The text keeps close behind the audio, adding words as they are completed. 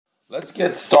Let's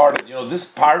get started. This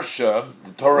parsha,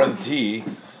 the Torah and T,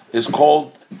 is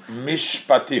called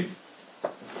Mishpatim.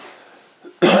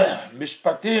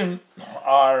 Mishpatim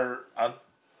are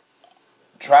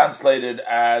translated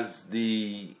as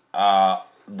the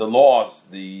laws,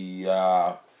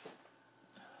 the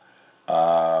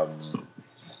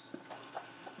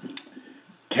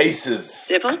cases,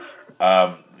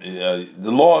 the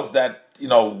laws that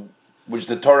which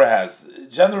the Torah has.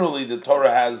 Generally, the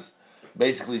Torah has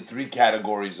basically three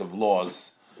categories of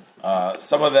laws.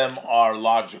 Some of them are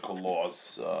logical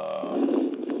laws.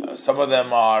 Some of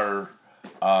them are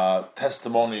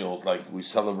testimonials, like we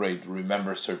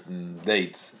remember certain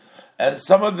dates. And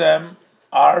some of them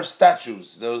are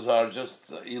statutes. Those are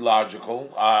just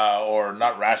illogical or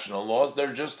not rational laws.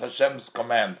 They're just Hashem's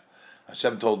command.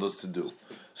 Hashem told us to do.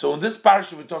 So in this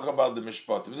parsha, we talk about the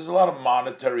Mishpatim. There's a lot of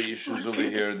monetary issues over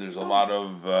here. There's a lot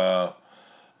of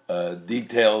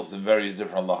details in various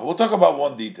different laws. We'll talk about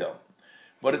one detail,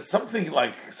 but it's something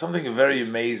very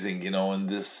amazing. In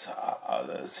this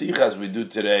sikha as we do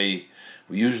today,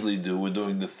 we're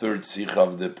doing the third sikha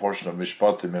of the portion of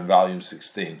Mishpatim in volume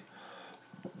 16.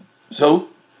 So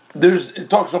it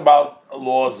talks about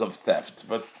laws of theft,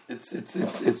 but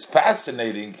it's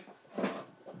fascinating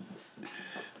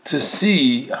to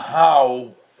see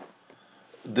how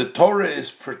the Torah is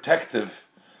protective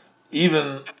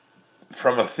even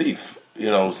from a thief.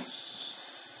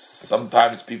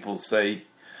 Sometimes people say,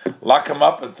 lock him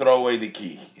up and throw away the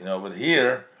key. But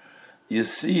here you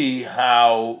see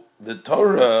how the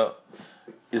Torah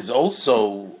is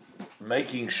also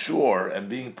making sure and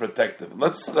being protective.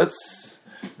 Let's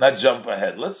not jump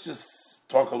ahead. Let's just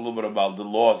talk a little bit about the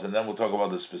laws, and then we'll talk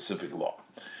about the specific law.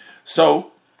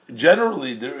 So,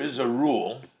 generally, there is a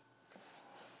rule: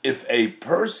 if a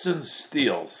person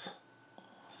steals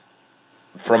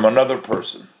from another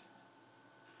person,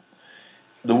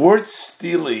 the word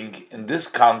stealing in this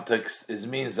context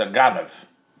means a ganav.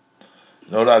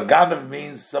 A ganav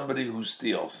means somebody who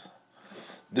steals.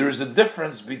 There is a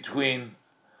difference between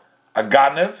a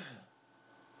ganav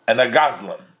and a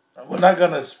gazlan. We're not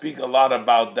going to speak a lot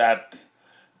about that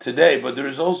today, but there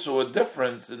is also a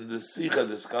difference, and the Sikha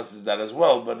discusses that as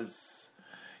well, but it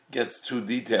gets too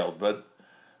detailed. But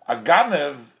a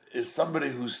ganav is somebody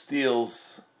who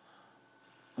steals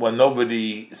when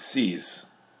nobody sees.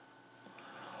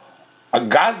 A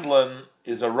gazlan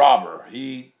is a robber.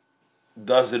 He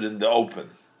does it in the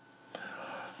open.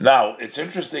 Now, it's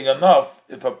interesting enough,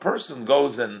 if a person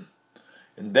goes in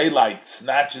daylight,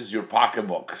 snatches your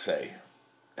pocketbook, say,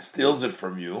 steals it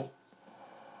from you,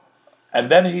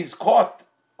 and then he's caught,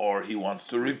 or he wants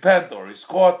to repent, or he's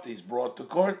caught, he's brought to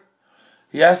court,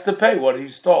 he has to pay what he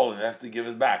stole and he has to give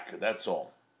it back. That's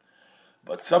all.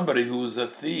 But somebody who's a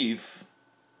thief,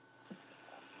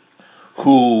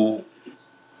 who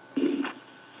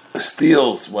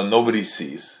steals when nobody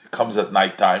sees, comes at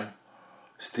nighttime,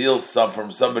 steals some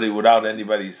from somebody without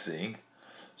anybody seeing.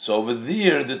 So over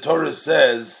there, the Torah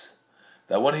says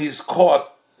that when he's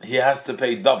caught, he has to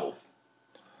pay double.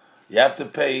 You have to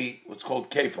pay what's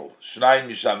called kefil, shnayim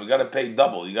yisham. You got to pay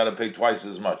double. You got to pay twice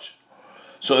as much.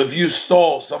 So if you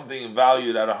stole something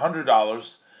valued at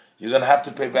 $100, you're going to have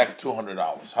to pay back $200.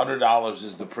 $100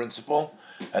 is the principal.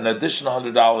 An additional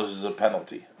 $100 is a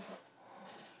penalty.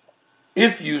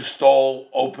 If you stole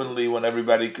openly when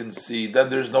everybody can see, then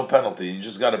there's no penalty. You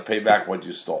just got to pay back what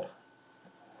you stole.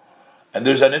 And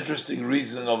there's an interesting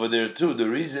reasoning over there too. The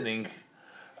reasoning,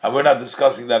 and we're not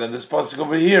discussing that in this pasuk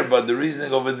over here, but the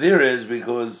reasoning over there is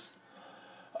because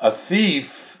a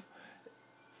thief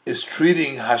is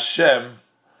treating Hashem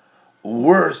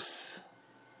worse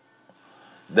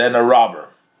than a robber.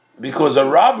 Because a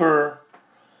robber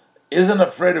isn't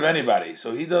afraid of anybody.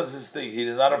 So he does his thing. He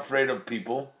is not afraid of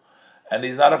people, and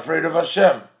he's not afraid of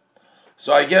Hashem.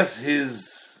 So I guess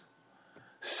his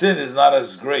sin is not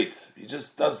as great. He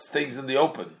just does things in the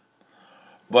open.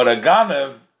 But a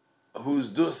ganav who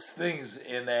does things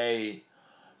in a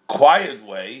quiet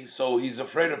way, so he's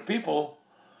afraid of people,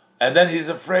 and then he's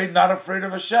not afraid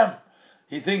of Hashem.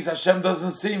 He thinks Hashem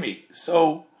doesn't see me.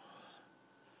 So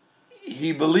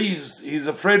he believes he's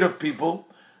afraid of people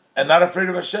and not afraid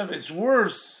of Hashem. It's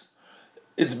worse.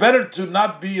 It's better to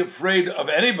not be afraid of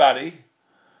anybody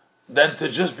than to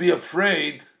just be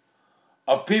afraid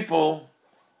of people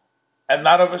and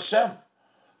not of Hashem.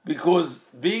 Because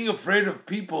being afraid of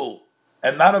people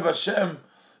and not of Hashem,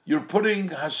 you're putting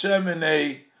Hashem in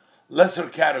a lesser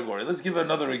category. Let's give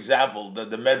another example that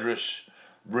the Medrash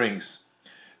brings.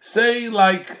 Say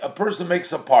like a person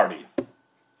makes a party.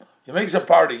 He makes a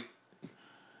party.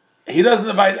 He doesn't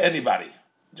invite anybody.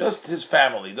 Just his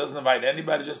family. He doesn't invite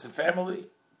anybody, just the family.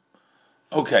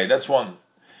 Okay, that's one.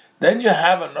 Then you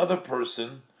have another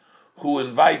person who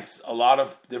invites a lot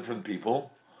of different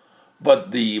people,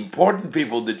 but the important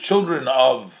people, the children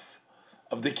of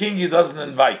the king, he doesn't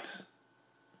invite.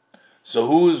 So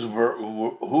who's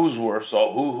worse,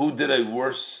 or who did a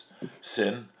worse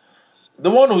sin? The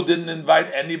one who didn't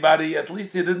invite anybody. At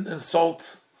least he didn't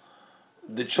insult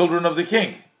the children of the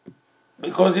king,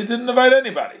 because he didn't invite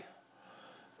anybody.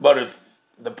 But if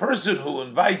the person who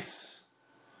invites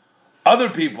other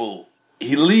people,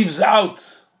 he leaves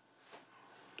out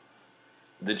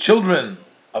the children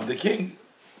of the king,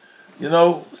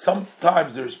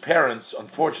 sometimes there's parents,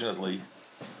 unfortunately,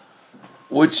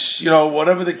 which,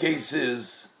 whatever the case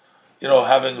is,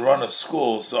 having run a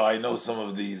school, so I know some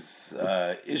of these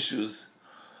issues,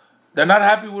 they're not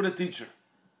happy with a teacher.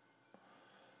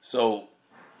 So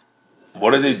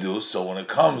what do? So when it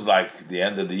comes like the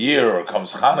end of the year or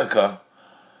comes Hanukkah,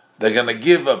 they're going to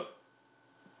give a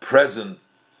present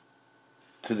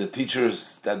to the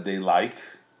teachers that they like,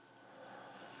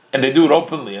 and they do it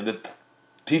openly, and the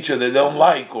teacher they don't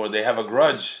like or they have a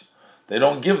grudge, they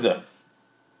don't give them.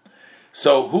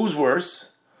 So who's worse?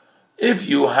 If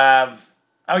you have,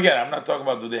 again, I'm not talking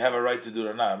about do they have a right to do it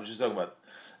or not, I'm just talking about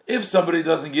if somebody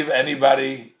doesn't give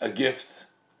anybody a gift,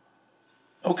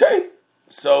 okay,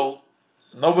 so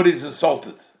nobody's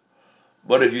insulted.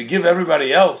 But if you give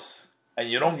everybody else and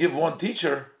you don't give one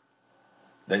teacher,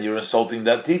 then you're insulting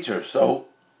that teacher. So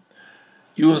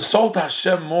you insult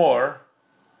Hashem more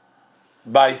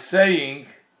by saying,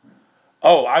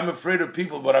 oh, I'm afraid of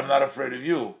people, but I'm not afraid of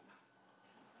you.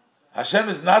 Hashem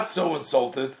is not so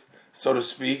insulted, so to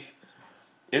speak,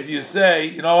 if you say,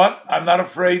 you know what, I'm not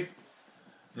afraid,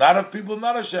 not of people,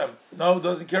 not Hashem. No,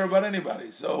 doesn't care about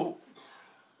anybody. So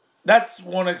that's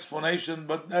one explanation,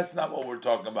 but that's not what we're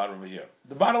talking about over here.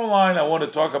 The bottom line I want to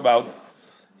talk about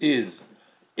is,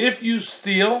 if you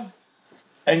steal,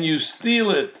 and you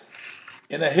steal it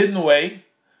in a hidden way,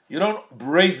 you don't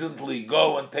brazenly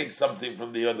go and take something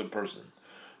from the other person.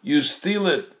 You steal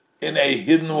it in a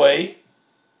hidden way.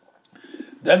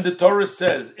 Then the Torah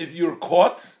says, if you're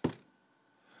caught,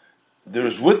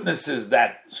 there's witnesses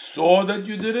that saw that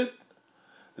you did it,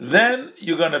 then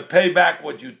you're going to pay back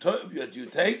what you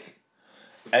take,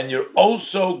 and you're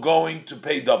also going to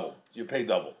pay double. You pay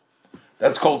double.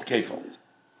 That's called kefil.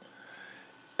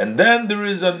 And then there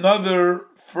is another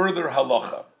further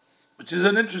halacha, which is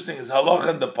is halacha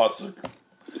in the pasuk.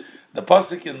 The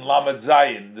pasuk in Lamed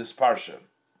Zayin, this parsha,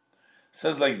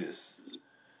 says like this: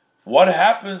 what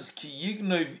happens ki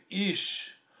yignov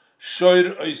ish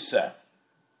shoir oiseh?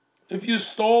 If you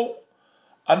stole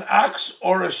an ox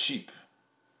or a sheep.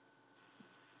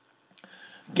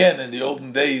 Again, in the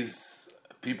olden days,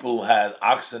 people had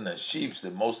oxen and sheep,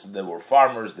 and most of them were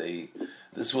farmers.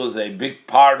 This was a big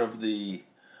part of the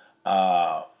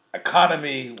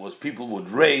economy, was people would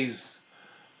raise,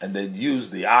 and they'd use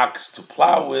the ox to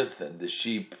plow with, and the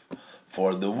sheep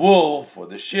for the wool, for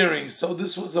the shearing. So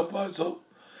this was so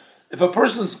if a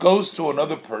person goes to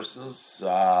another person's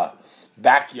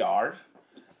backyard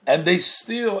and they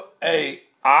steal a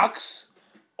ox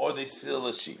or they steal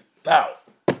a sheep. Now,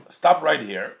 stop right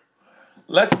here.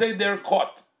 Let's say they're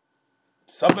caught.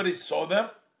 Somebody saw them,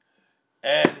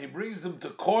 and he brings them to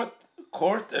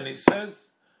court, and he says,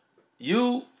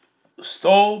 you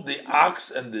stole the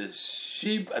ox and the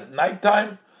sheep at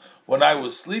nighttime when I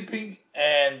was sleeping,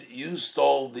 and you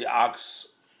stole the ox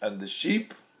and the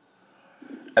sheep.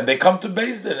 And they come to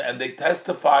Beis Din and they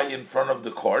testify in front of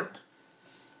the court.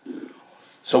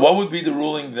 So what would be the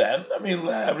ruling then? I mean,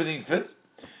 everything fits.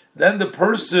 Then the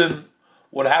person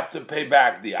would have to pay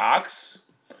back the ox.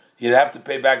 He'd have to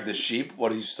pay back the sheep,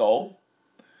 what he stole.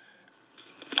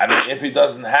 I mean, if he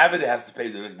doesn't have it, he has to pay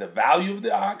the value of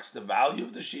the ox, the value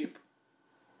of the sheep.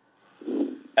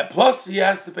 And plus, he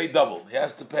has to pay double. He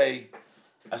has to pay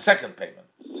a second payment.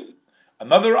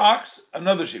 Another ox,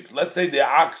 another sheep. Let's say the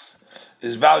ox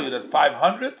is valued at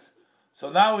 500,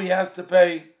 so now he has to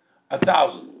pay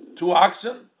 1,000. 2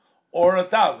 oxen or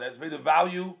 1,000. He has to pay the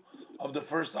value of the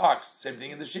first ox. Same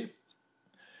thing in the sheep.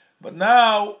 But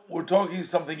now we're talking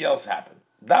something else happened.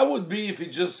 That would be if he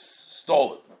just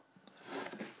stole it.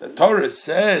 The Torah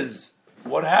says,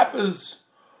 what happens?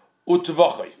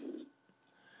 Utvachai.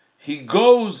 He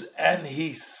goes and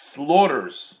he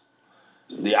slaughters.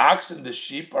 The ox and the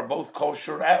sheep are both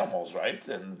kosher animals, right?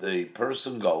 And the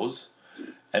person goes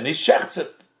and he shechts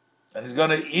it. And he's going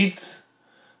to eat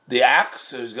the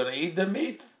ox, or he's going to eat the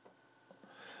meat.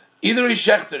 Either he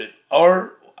shechted it,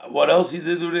 or what else he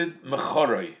did with it?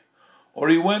 Mechoroi. Or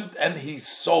he went and he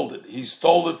sold it. He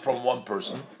stole it from one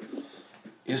person.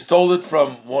 He stole it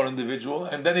from one individual,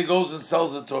 and then he goes and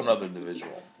sells it to another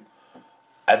individual.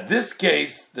 At this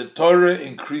case, the Torah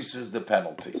increases the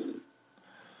penalty.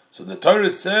 So the Torah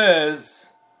says,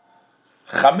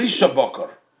 Chamisha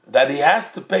Bokor, that he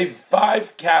has to pay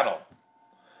 5 cattle,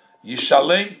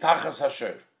 Yishalem Tachas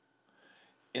Hasher,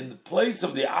 in the place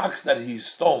of the ox that he's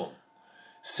stolen.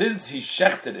 Since he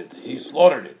shechted it, he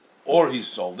slaughtered it, or he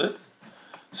sold it,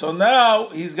 so now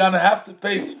he's going to have to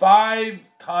pay 5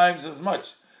 times as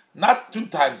much, not 2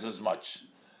 times as much.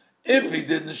 If he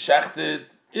didn't shecht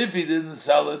it, if he didn't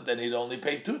sell it, then he'd only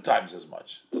pay 2 times as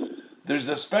much. There's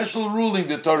a special ruling,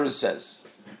 the Torah says.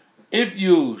 If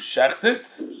you shecht it,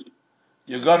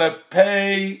 you're going to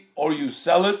pay, or you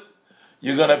sell it,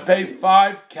 you're going to pay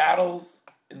 5 cattle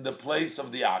in the place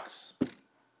of the ox.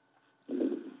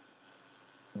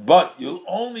 But you'll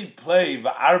only pay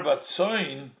v'arba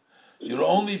tzoin, you'll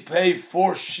only pay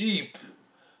 4 sheep,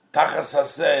 tachas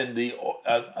haseh,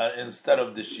 instead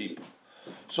of the sheep.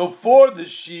 So for the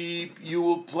sheep, you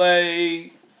will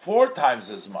pay 4 times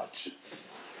as much.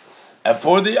 And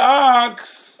for the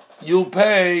ox, you'll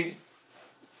pay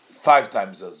 5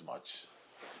 times as much.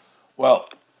 Well,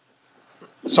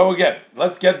 so again,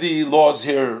 let's get the laws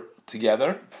here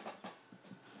together.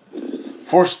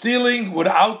 For stealing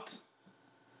without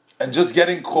and just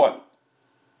getting caught,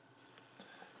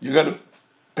 you're going to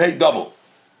pay double.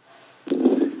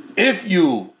 If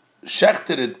you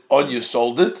shechted it or you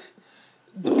sold it,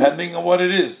 depending on what it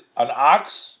is, an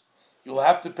ox, you'll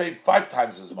have to pay 5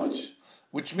 times as much,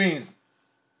 which means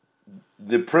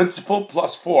the principal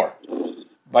plus 4.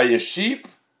 By a sheep,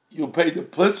 you pay the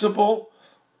principal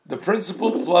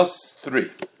plus 3.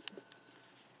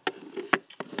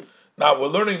 Now we're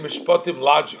learning mishpatim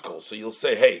logical, so you'll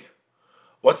say, hey,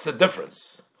 what's the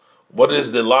difference? What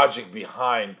is the logic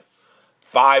behind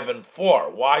 5 and 4?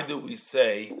 Why do we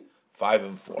say 5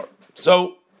 and 4?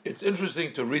 So it's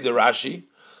interesting to read the Rashi.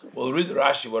 We'll read the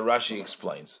Rashi, what Rashi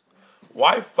explains.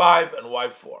 Why 5 and why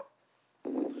 4?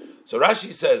 So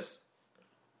Rashi says,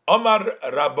 Omar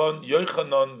Rabban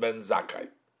Yochanan ben Zakkai.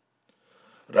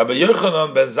 Rabbi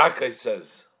Yochanan ben Zakkai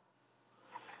says,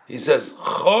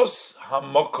 Chos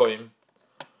hamokoim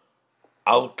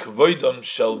al kvoidom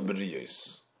shel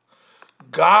briyos.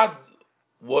 God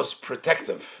was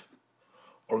protective,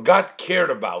 or God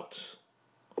cared about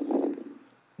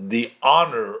the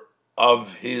honor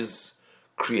of his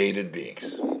created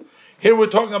beings. Here we're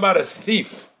talking about a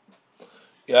thief,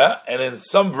 and in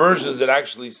some versions it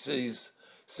actually says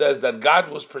that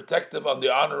God was protective on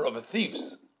the honor of a thief.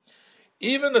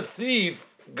 Even a thief,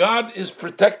 God is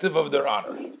protective of their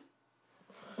honor.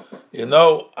 You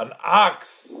know, an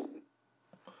ox,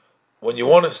 when you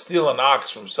want to steal an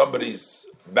ox from somebody's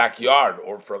backyard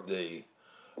or from the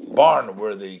barn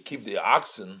where they keep the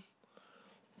oxen,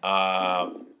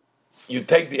 you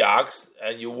take the ox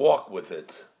and you walk with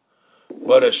it.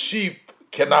 But a sheep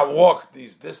cannot walk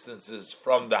these distances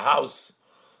from the house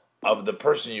of the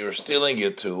person you're stealing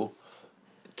it to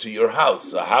your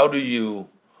house. So how do you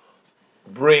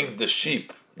bring the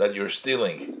sheep that you're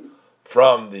stealing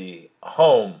from the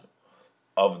home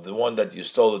of the one that you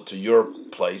stole it to your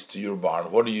place, to your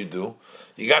barn? What do?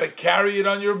 You got to carry it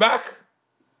on your back.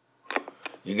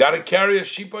 You got to carry a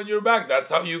sheep on your back. That's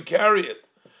how you carry it.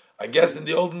 I guess in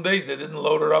the olden days they didn't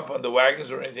load it up on the wagons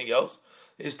or anything else.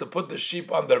 They used to put the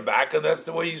sheep on their back, and that's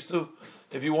the way you used to,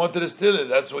 if you wanted to steal it,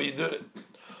 that's the way you did it.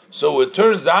 So it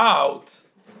turns out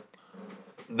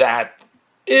that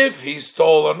if he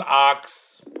stole an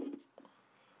ox,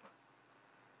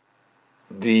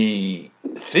 the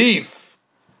thief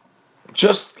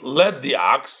just led the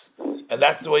ox, and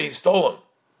that's the way he stole him.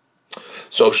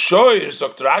 So Shoir,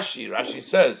 Dr. Rashi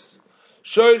says,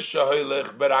 Shoir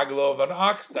shahoilech beraglo of an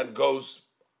ox that goes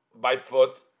by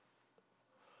foot,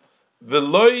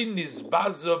 Veloy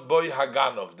nizbaza boy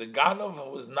haganov. The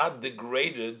ganov was not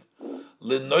degraded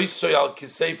lenoisoy al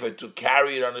kiseifa, to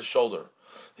carry it on his shoulder.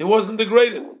 He wasn't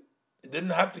degraded. He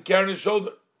didn't have to carry it on his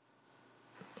shoulder.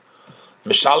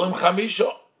 Mishalim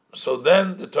chamisho. So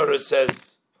then the Torah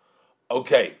says,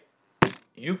 okay,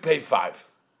 you pay 5.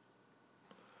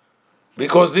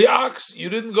 Because the ox, you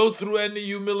didn't go through any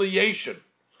humiliation.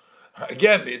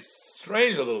 Again, it's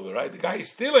strange a little bit, right? The guy is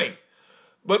stealing.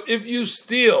 But if you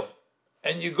steal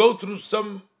and you go through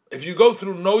if you go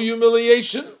through no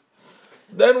humiliation,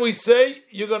 then we say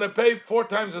you're going to pay 4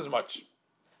 times as much.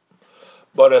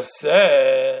 But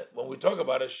when we talk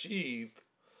about a sheep,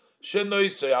 you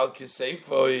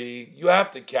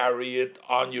have to carry it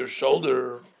on your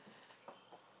shoulder.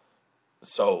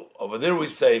 So over there we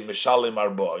say mishalim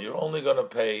arba, you're only going to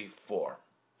pay 4.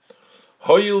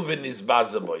 Hoyil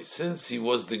v'nizbazaboy, since he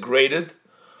was degraded.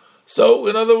 So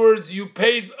in other words, you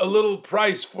paid a little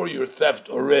price for your theft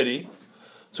already.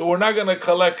 So we're not going to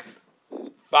collect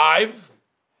 5,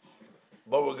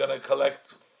 but we're going to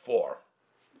collect 4.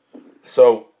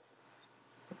 So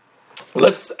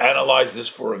let's analyze this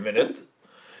for a minute,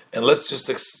 and let's just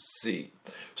see.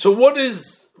 So what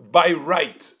is by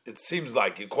right? It seems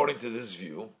like, according to this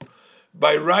view,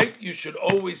 by right you should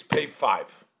always pay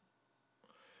 5.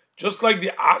 Just like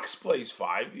the ox pays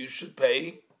 5, you should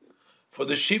pay, for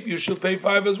the sheep you should pay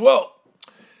 5 as well.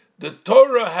 The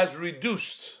Torah has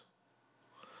reduced,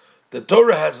 the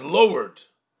Torah has lowered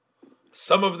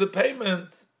some of the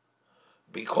payment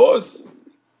because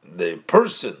the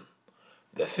person,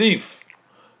 the thief,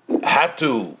 had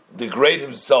to degrade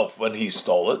himself when he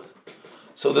stole it.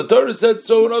 So the Torah said,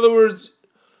 so in other words,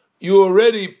 you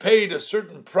already paid a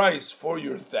certain price for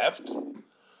your theft,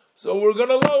 so we're going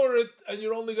to lower it, and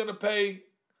you're only going to pay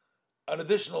an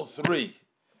additional 3,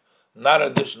 not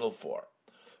additional 4.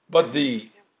 But the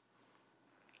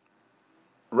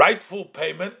rightful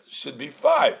payment should be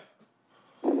 5.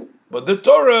 But the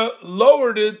Torah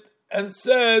lowered it and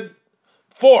said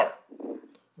 4,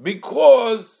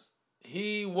 because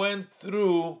he went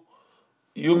through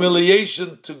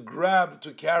humiliation to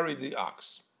carry the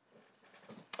ox.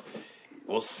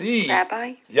 We'll see.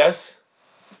 Rabbi? Yes?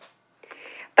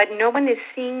 But no one is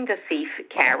seeing the thief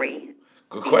carry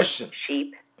Good question.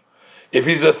 sheep. If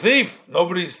he's a thief,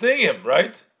 nobody's seeing him,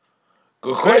 right?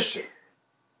 Good question.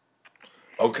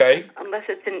 Okay. Unless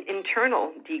it's an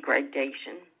internal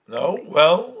degradation. No,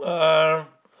 well,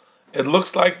 it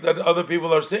looks like that other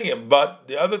people are seeing him. But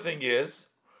the other thing is,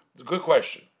 it's a good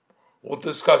question. We'll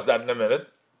discuss that in a minute.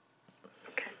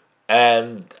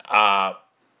 And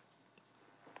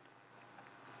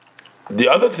the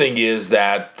other thing is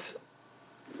that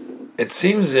it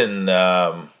seems in,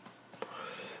 what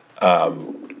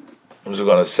was I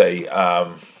going to say?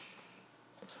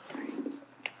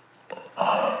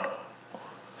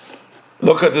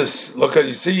 Look at this. Look at,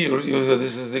 you see,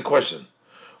 this is the question.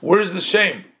 Where is the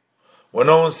shame when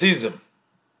no one sees him?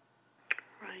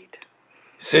 Right.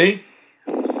 See?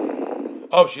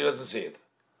 Oh, she doesn't see it.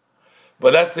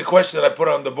 But that's the question that I put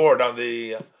on the board, on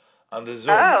the Zoom,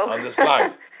 on the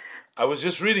slide. I was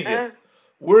just reading it.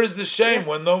 Where is the shame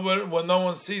when no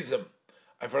one sees him?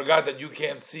 I forgot that you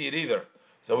can't see it either,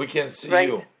 so we can't see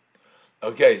you.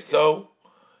 Okay, so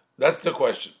that's the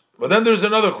question. But then there's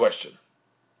another question.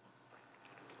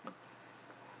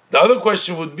 The other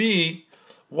question would be,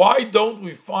 why don't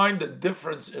we find the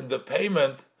difference in the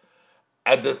payment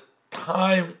at the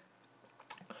time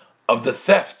of the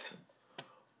theft?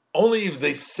 Only if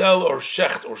they sell or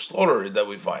shecht or slaughter it that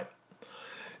we find.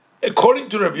 According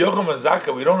to Rabbi Yochanan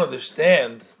Zaka, we don't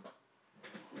understand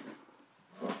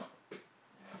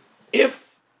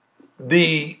if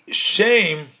the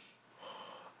shame,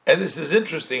 and this is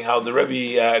interesting how the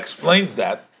Rebbe explains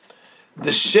that,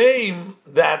 the shame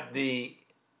that the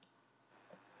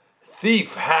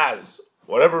thief has,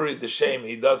 whatever the shame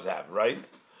he does have, right,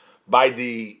 by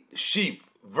the sheep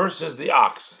versus the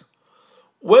ox,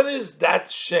 when does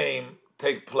that shame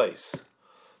take place?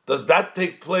 Does that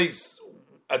take place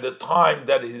at the time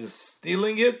that he's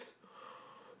stealing it?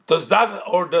 Does that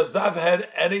have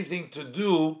anything to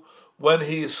do when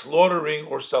he is slaughtering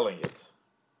or selling it?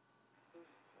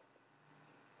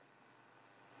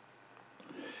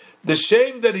 The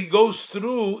shame that he goes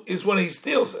through is when he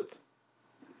steals it.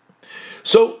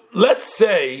 So let's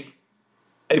say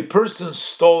a person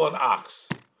stole an ox,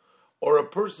 or a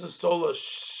person stole a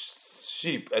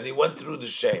sheep, and he went through the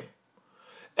shame,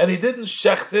 and he didn't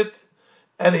shecht it,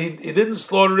 and he didn't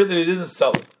slaughter it, and he didn't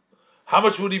sell it. How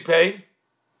much would he pay?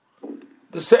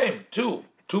 The same, 2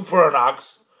 for an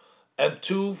ox, and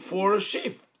 2 for a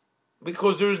sheep,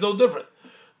 because there is no difference.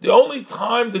 The only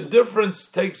time the difference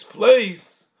takes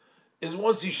place is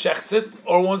once he shechts it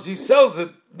or once he sells it.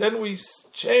 Then we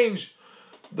change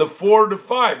the 4 to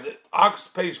 5. The ox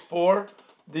pays 4,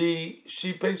 the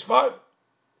sheep pays 5.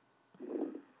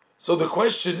 So the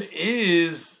question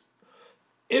is,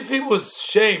 if he was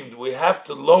shamed, we have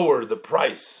to lower the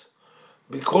price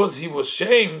because he was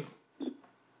shamed.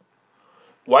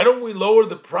 Why don't we lower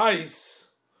the price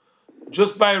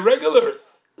just by a regular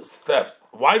theft?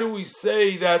 Why do we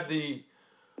say that the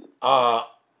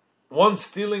one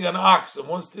stealing an ox and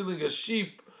one stealing a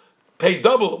sheep pay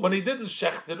double when he didn't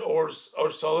shecht it or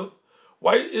sell it?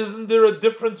 Why isn't there a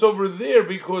difference over there?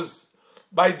 Because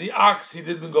by the ox he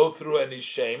didn't go through any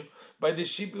shame. By the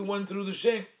sheep he went through the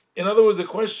shame. In other words, the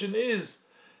question is,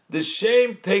 the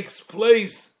shame takes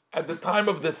place at the time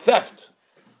of the theft,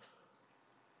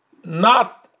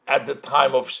 not at the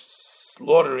time of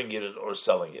slaughtering it or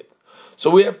selling it. So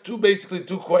we have basically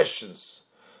two questions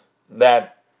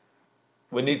that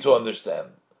we need to understand.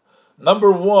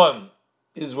 Number one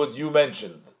is what you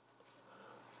mentioned.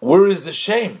 where is the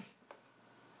shame?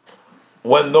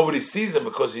 When nobody sees him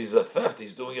because he's a theft,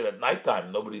 he's doing it at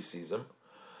nighttime, nobody sees him.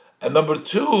 And number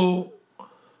two,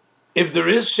 if there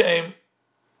is shame,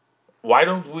 why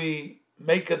don't we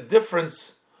make a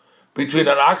difference between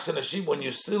an ox and a sheep when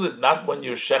you steal it, not when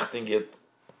you're shechting it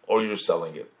or you're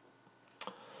selling it?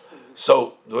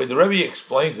 So the way the Rebbe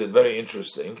explains it, very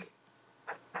interesting.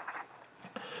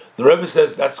 The Rebbe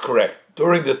says that's correct.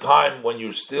 During the time when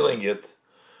you're stealing it,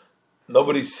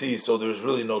 nobody sees, so there's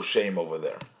really no shame over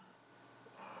there.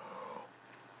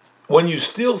 When you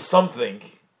steal something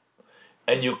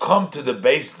and you come to the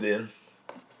Beis Din,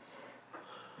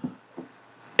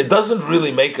 it doesn't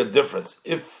really make a difference.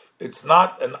 If it's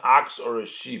not an ox or a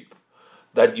sheep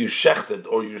that you shechted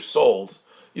or you sold,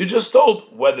 you just stole,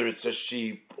 whether it's a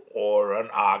sheep or an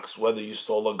ox, whether you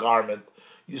stole a garment,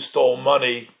 you stole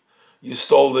money, you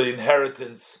stole the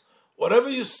inheritance, whatever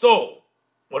you stole,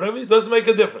 whatever, it doesn't make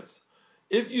a difference.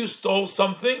 If you stole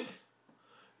something,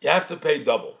 you have to pay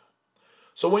double.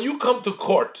 So when you come to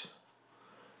court,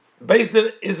 Beis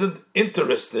Din isn't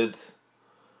interested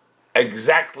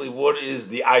exactly what is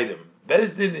the item.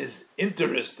 Beis Din is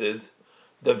interested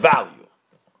the value.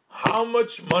 How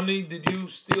much money did you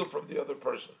steal from the other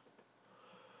person?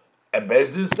 And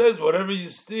Beis Din says whatever you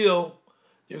steal,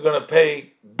 you're going to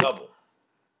pay double.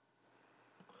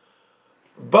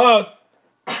 But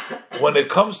when it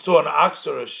comes to an ox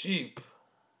or a sheep,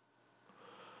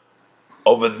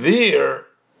 over there,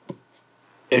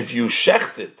 if you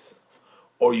shecht it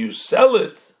or you sell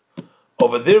it,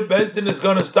 over there Beis Din is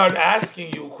going to start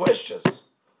asking you questions.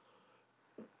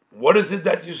 What is it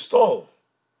that you stole?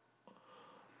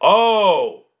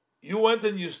 Oh, you went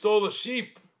and you stole a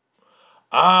sheep.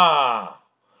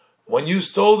 When you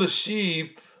stole the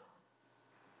sheep,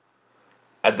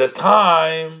 at the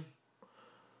time,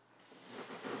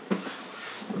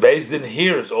 Beis Din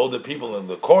hears, all the people in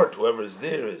the court, whoever is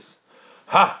there is,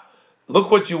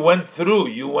 look what you went through.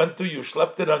 You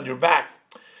slept it on your back.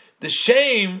 The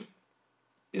shame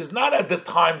is not at the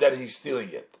time that he's stealing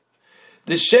it.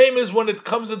 The shame is when it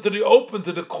comes into the open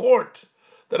to the court,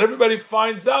 that everybody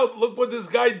finds out, look what this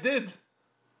guy did.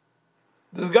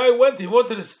 This guy he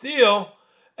wanted to steal,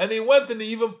 and he went and he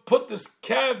even put this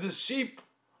sheep,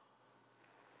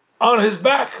 on his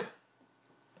back.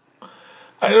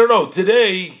 I don't know,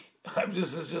 today,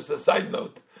 it's just a side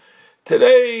note,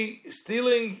 today,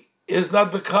 stealing has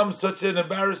not become such an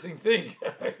embarrassing thing,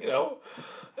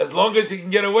 as long as you can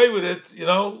get away with it,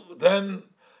 then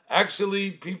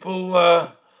actually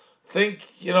people think,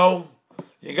 you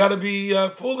got to be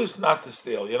foolish not to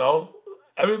steal,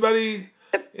 everybody,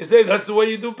 you say that's the way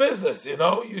you do business,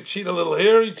 you cheat a little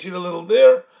here, you cheat a little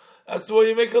there, that's the way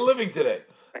you make a living today.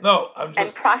 No, I'm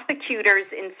just... And prosecutors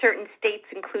in certain states,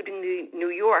 including New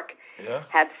York,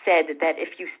 have said that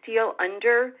if you steal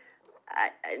under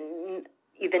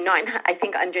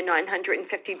under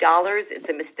 $950, it's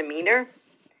a misdemeanor.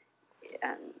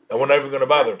 And we're never going to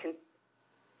bother.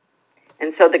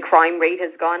 And so the crime rate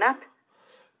has gone up.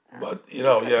 But,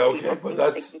 okay, but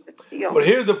that's... But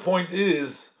here the point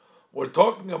is, we're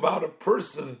talking about a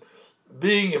person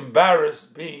being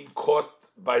embarrassed, being caught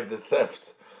by the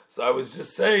theft. So I was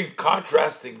just saying,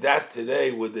 contrasting that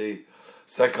today with the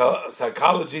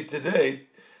psychology today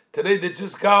they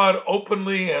just go out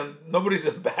openly and nobody's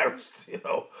embarrassed,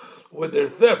 with their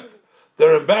theft.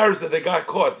 They're embarrassed that they got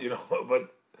caught,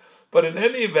 But in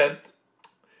any event,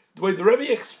 the way the Rebbe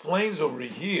explains over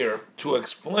here, to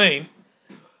explain,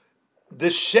 the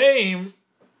shame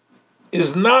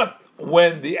is not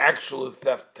when the actual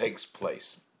theft takes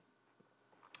place.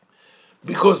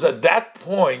 Because at that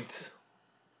point,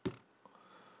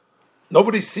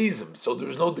 nobody sees him, so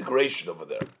there's no degradation over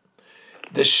there.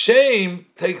 The shame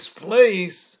takes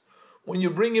place when you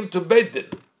bring him to Beis Din,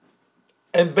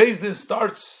 and Beis Din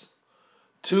starts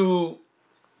to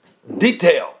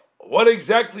detail what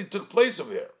exactly took place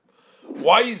over here.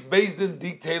 Why is Beis Din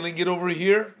detailing it over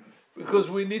here? Because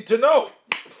we need to know.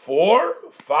 4,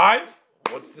 5,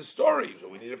 what's the story? So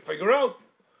we need to figure out.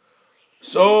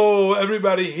 So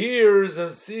everybody hears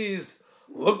and sees,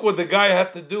 look what the guy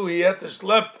had to do. He had to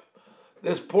schlep,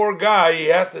 this poor guy, he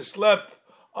had to schlep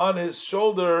on his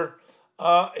shoulder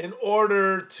in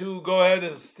order to go ahead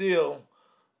and steal.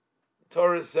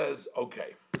 Torah says,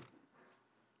 okay,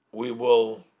 we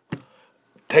will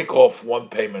take off one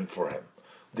payment for him.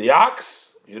 The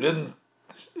ox, you weren't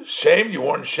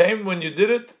shamed when you did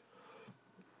it.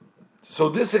 So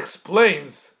this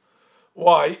explains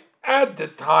why at the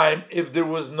time, if there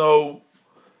was no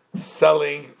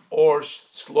selling or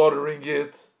slaughtering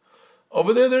it,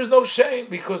 over there's no shame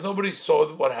because nobody saw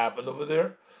what happened over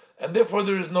there, and therefore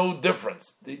there is no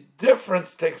difference. The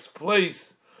difference takes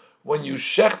place when you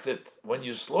shecht it, when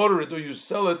you slaughter it or you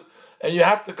sell it, and you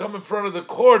have to come in front of the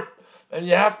court and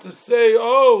you have to say,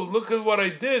 "Oh, look at what I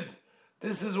did.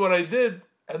 This is what I did,"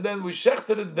 and then we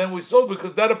shechted it, then we sold,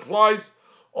 because that applies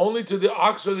only to the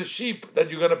ox or the sheep that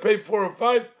you're going to pay 4 or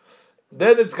 5.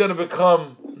 Then it's going to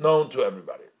become known to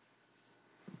everybody.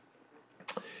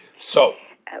 So,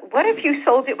 what if you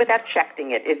sold it without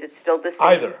shechting it? Is it still the same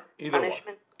either punishment?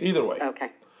 one, either way.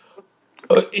 Okay.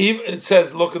 Even it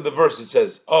says, look at the verse. It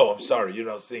says, "Oh, I'm sorry, you're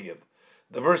not seeing it."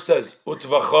 The verse says,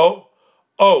 "Utvacho,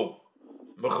 oh,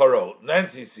 mecharo."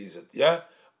 Nancy sees it. Yeah.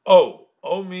 Oh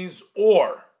means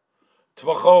or.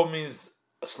 Tvacho means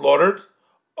slaughtered.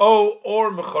 Oh,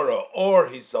 or mecharo, or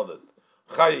he sold it.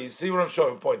 Chai, you see what I'm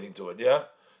showing, pointing to it. Yeah.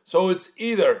 So it's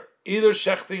either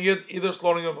shechting it, either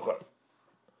slaughtering it, mecharo.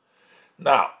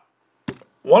 Now,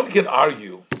 one can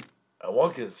argue, and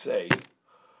one can say,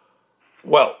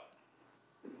 well,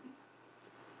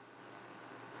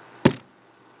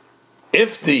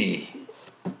 if the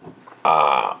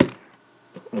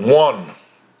one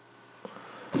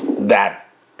that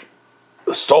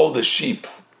stole the sheep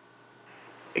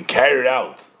and carried it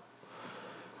out,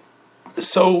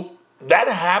 so that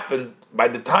happened by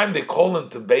the time they call him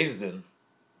to Beis Din,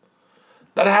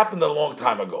 that happened a long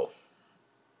time ago.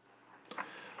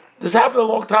 This happened a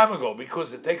long time ago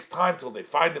because it takes time till they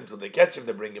find him, till they catch him,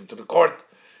 they bring him to the court.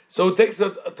 So it takes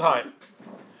a time.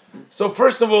 So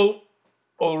first of all,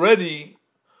 already,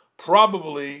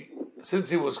 probably, since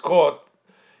he was caught,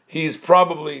 he's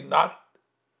probably not,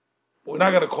 we're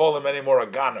not going to call him anymore a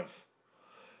Ganav,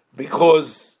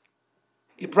 because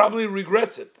he probably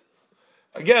regrets it.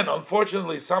 Again,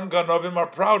 unfortunately, some Ganavim are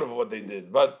proud of what they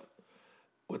did, but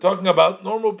we're talking about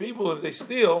normal people. If they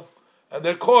steal and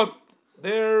they're caught,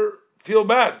 they feel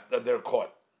bad that they're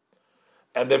caught.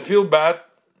 And they feel bad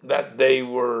that they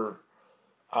were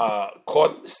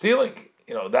caught stealing.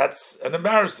 That's an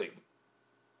embarrassing.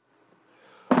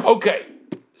 Okay,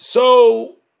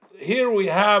 so here we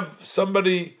have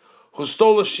somebody who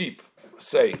stole a sheep,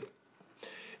 say,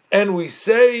 and we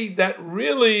say that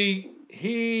really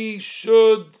he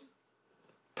should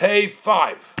pay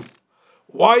 5.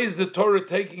 Why is the Torah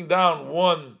taking down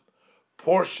one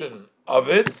portion of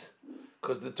it?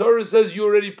 Because the Torah says you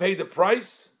already paid the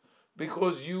price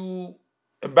because you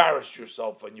embarrassed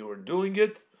yourself when you were doing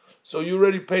it. So you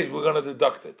already paid. We're going to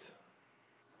deduct it.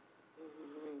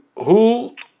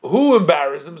 Who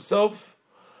embarrassed himself?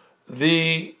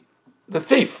 The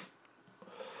thief.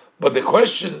 But the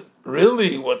question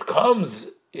really, what comes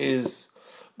is,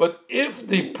 but if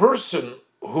the person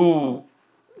whose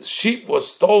sheep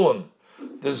was stolen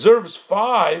deserves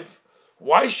 5,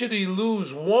 why should he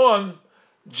lose 1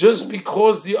 just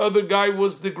because the other guy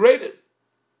was degraded?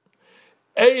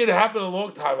 A, it happened a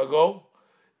long time ago,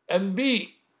 and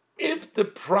B, if the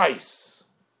price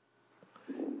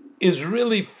is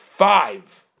really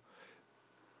 5,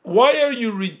 why are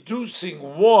you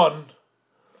reducing 1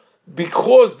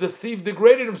 because the thief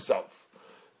degraded himself?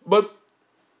 But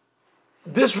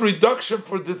this reduction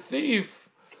for the thief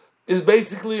is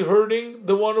basically hurting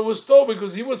the one who was stolen,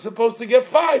 because he was supposed to get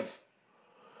 5.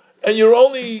 And you're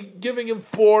only giving him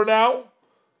 4 now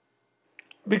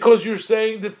because you're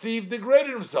saying the thief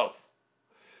degraded himself.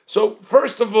 So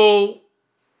first of all,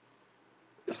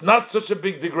 it's not such a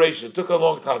big degradation. It took a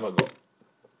long time ago.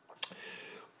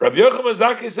 Rabbi Yochanan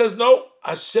Zaki says, no,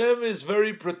 Hashem is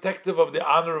very protective of the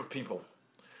honor of people.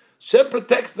 Hashem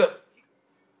protects them.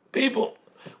 People.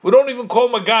 We don't even call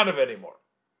him a Ganav anymore.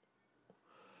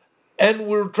 And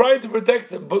we're trying to protect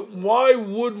them. But why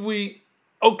would we?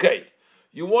 Okay,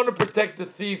 you want to protect the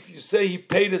thief. You say he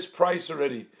paid his price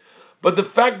already. But the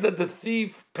fact that the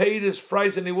thief paid his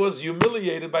price and he was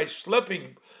humiliated by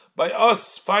schlepping, by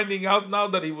us finding out now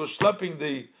that he was schlepping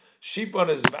the sheep on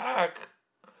his back,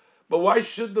 but why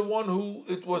should the one who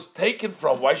it was taken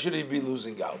from, why should he be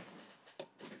losing out?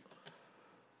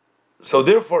 So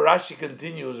therefore Rashi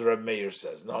continues, Reb Meir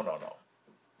says, no.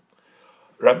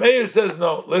 Reb Meir says,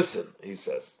 no, listen, he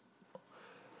says,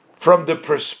 from the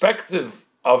perspective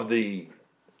of the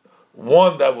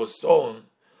one that was stolen,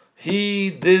 he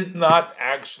did not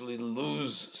actually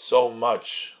lose so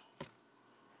much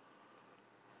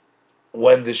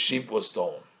when the sheep was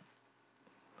stolen.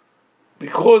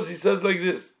 Because he says like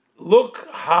this, look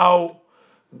how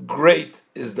great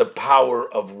is the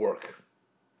power of work.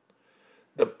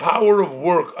 The power of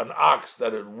work, an ox,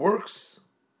 that it works,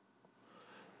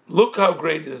 look how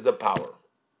great is the power.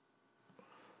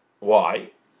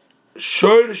 Why?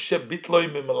 Shor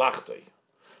shebitloi mimelachtoi.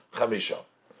 Chamisha.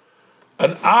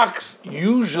 An ox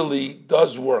usually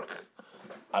does work.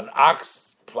 An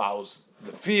ox plows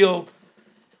the field.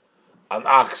 An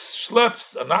ox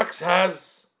schleps. An ox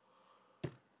has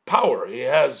power, he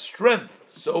has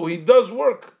strength, so he does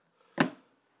work.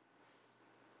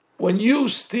 When you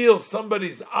steal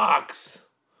somebody's ox,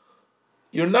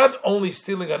 you're not only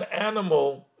stealing an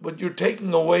animal, but you're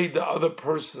taking away the other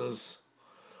person's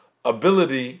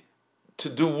ability to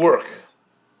do work.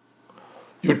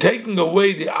 You're taking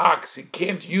away the ox. He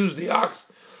can't use the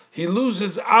ox. He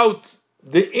loses out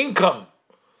the income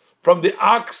from the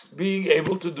ox being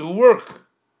able to do work.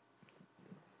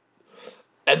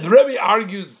 And the Rebbe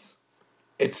argues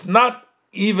it's not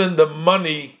even the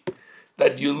money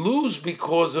that you lose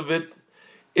because of it.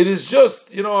 It is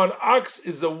just, an ox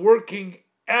is a working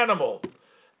animal.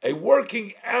 A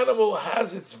working animal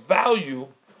has its value,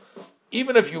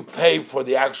 even if you pay for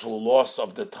the actual loss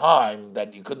of the time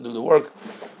that you couldn't do the work,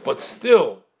 but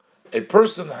still, a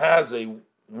person has a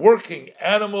working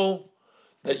animal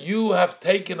that you have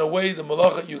taken away the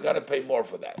malacha, you got to pay more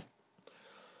for that.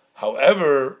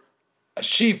 However, a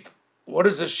sheep, what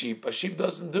is a sheep? A sheep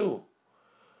doesn't do.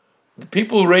 The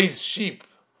people raise sheep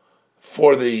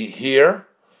for the hair,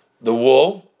 the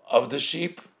wool of the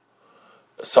sheep,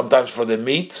 sometimes for the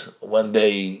meat when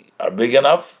they are big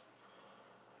enough.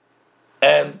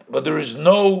 But there is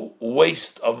no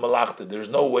waste of malachta, there is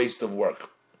no waste of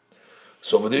work.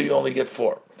 So over there you only get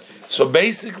 4. So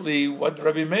basically what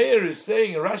Rabbi Meir is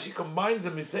saying, and Rashi combines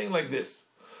them, he's saying like this.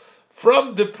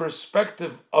 From the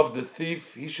perspective of the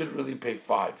thief, he should really pay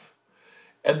 5.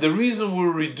 And the reason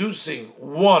we're reducing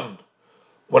 1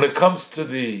 when it comes to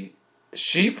the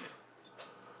sheep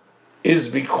is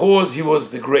because he was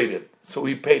degraded, so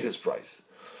he paid his price.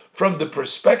 From the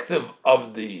perspective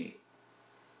of the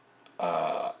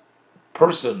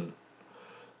person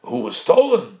who was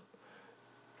stolen,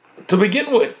 to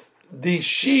begin with, the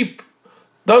sheep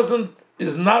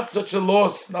is not such a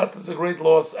loss, not as a great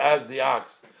loss as the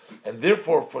ox, and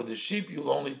therefore for the sheep you'll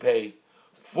only pay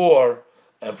 4,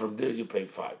 and from there you pay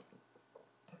 5.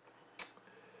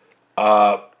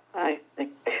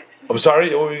 I'm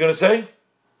sorry, what were you going to say?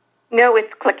 No,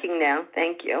 it's clicking now.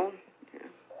 Thank you.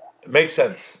 It makes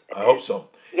sense. I hope so.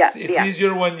 Yeah, it's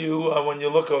easier when you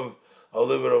look a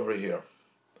little bit over here.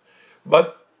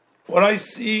 But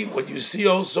what you see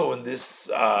also in this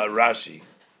Rashi,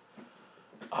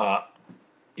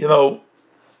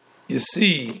 you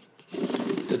see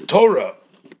the Torah,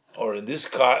 or in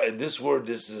this word,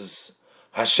 this is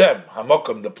Hashem,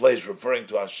 Hamokim, the place referring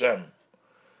to Hashem.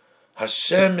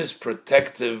 Hashem is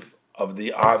protective of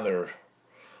the honor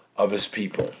of his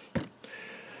people.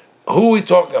 Who are we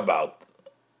talking about?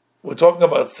 We're talking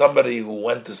about somebody who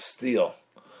went to steal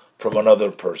from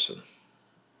another person.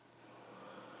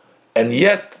 And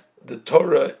yet, the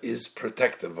Torah is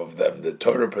protective of them. The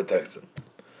Torah protects them.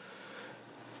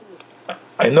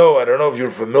 I don't know if you're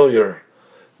familiar,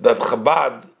 that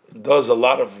Chabad does a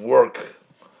lot of work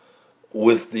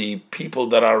with the people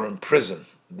that are in prison.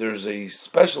 There's a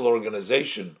special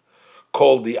organization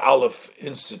called the Aleph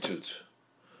Institute.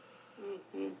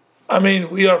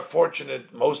 We are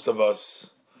fortunate, most of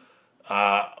us,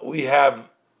 we have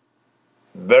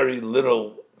very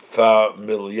little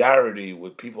familiarity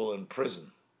with people in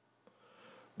prison.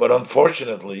 But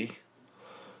unfortunately,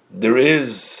 there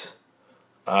is,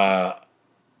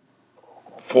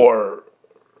 for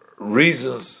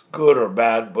reasons good or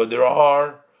bad, but there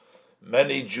are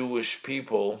many Jewish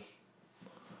people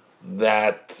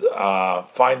that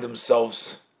find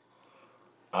themselves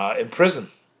in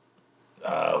prison,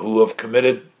 who have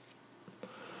committed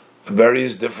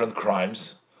various different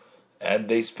crimes, and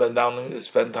they spend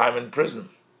time in prison.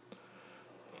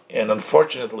 And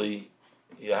unfortunately,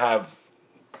 you have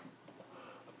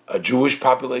a Jewish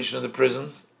population in the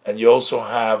prisons, and you also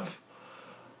have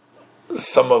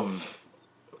some of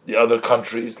the other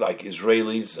countries, like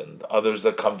Israelis and others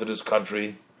that come to this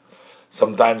country.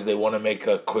 Sometimes they want to make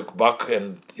a quick buck,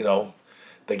 and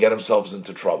they get themselves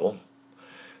into trouble.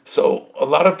 So a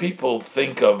lot of people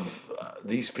think of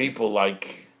these people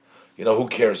like, who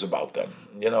cares about them?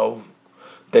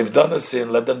 They've done a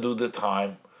sin, let them do the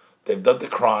time. They've done the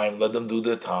crime, let them do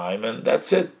the time, and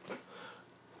that's it.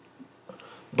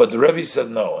 But the Rebbe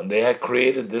said no, and they had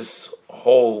created this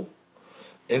whole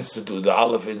institute, the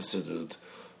Aleph Institute,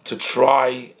 to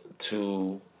try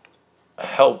to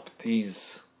help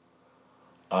these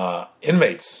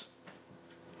inmates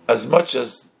as much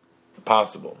as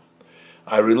possible.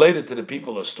 I related to the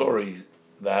people a story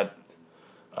that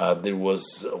there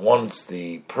was once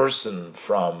the person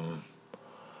from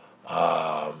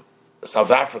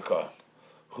South Africa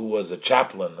who was a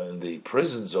chaplain in the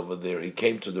prisons over there. He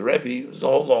came to the Rebbe. It was a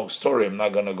whole long story. I'm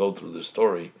not going to go through the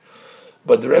story.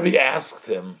 But the Rebbe asked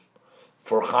him,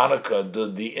 for Hanukkah, do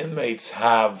the inmates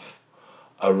have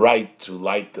a right to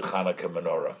light the Hanukkah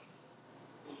menorah?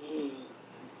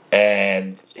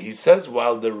 he says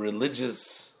while the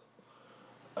religious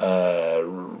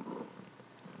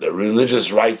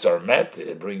rites are met,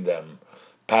 they bring them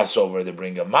Passover, they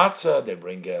bring them matzah, they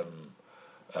bring them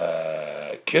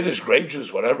Kiddush, grape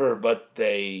juice, whatever, but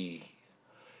he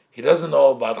doesn't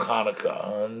know about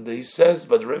Hanukkah. And he says,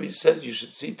 but the Rebbe says you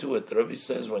should see to it. The Rebbe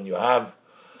says when you have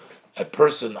a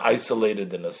person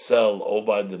isolated in a cell all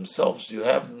by themselves,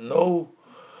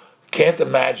 can't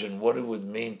imagine what it would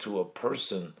mean to a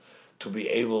person to be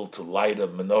able to light a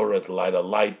menorah, to light a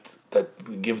light that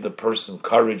would give the person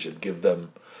courage, it give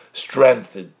them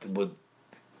strength, it would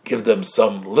give them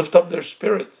lift up their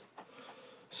spirit.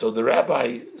 So the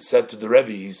rabbi said to the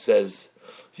Rebbe, he says,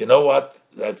 you know what,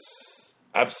 that's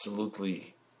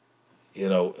absolutely,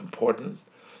 important.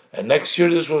 And next year,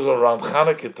 this was around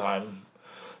Hanukkah time,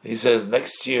 he says,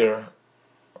 next year,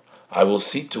 I will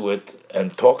see to it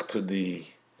and talk to the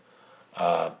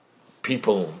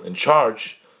people in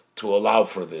charge to allow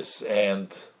for this.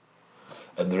 And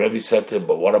the Rebbe said to him,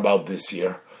 but what about this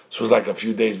year? This was like a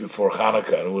few days before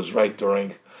Hanukkah, and it was right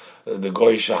during the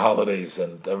Goyish holidays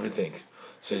and everything.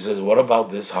 So he says, what about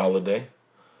this holiday?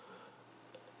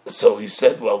 So he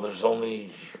said, well, this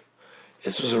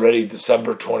was already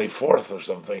December 24th or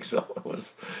something, so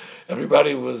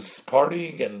everybody was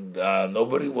partying and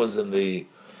nobody was in the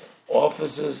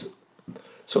offices.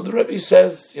 So the Rebbe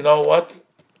says, you know what?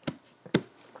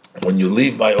 When you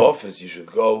leave my office, you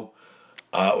should go.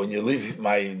 When you leave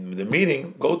the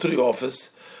meeting, go to the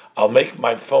office. I'll make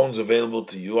my phones available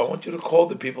to you. I want you to call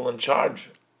the people in charge.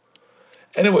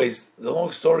 Anyways, the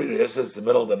long story here says it's the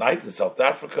middle of the night in South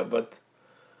Africa, but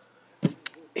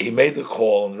he made the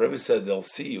call, and the Rebbe said they'll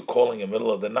see you calling in the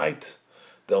middle of the night.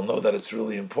 They'll know that it's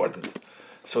really important.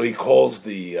 So he calls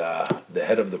the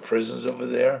head of the prisons over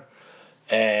there,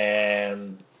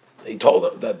 and he told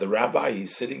him that the rabbi,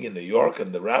 he's sitting in New York,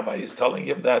 and the rabbi is telling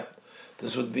him that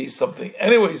this would be something.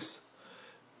 Anyways,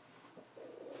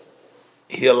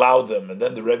 he allowed them, and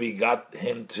then the Rebbe got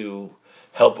him to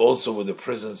help also with the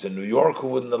prisons in New York who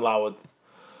wouldn't allow it.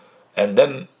 And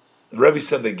then the Rebbe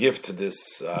sent a gift to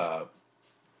this, the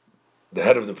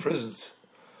head of the prisons.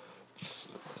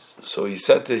 So he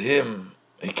said to him,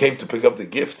 he came to pick up the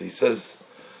gift, he says,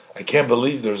 I can't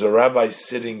believe there's a rabbi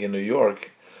sitting in New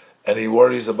York and he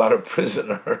worries about a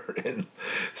prisoner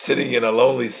sitting in a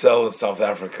lonely cell in South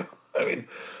Africa. I mean,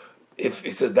 if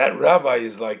he said that rabbi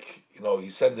is like, he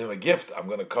sent him a gift, I'm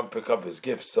going to come pick up his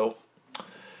gift. So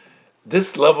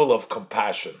this level of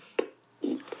compassion,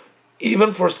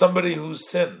 even for somebody who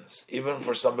sins, even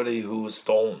for somebody who is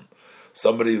stolen,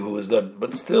 somebody who is done,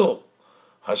 but still,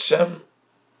 Hashem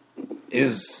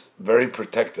is very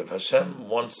protective. Hashem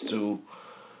wants to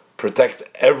protect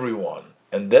everyone.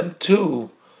 And then too,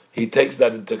 he takes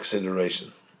that into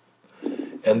consideration.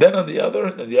 And then on the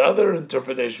other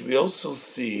interpretation, we also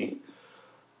see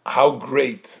how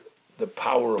great the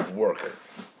power of work.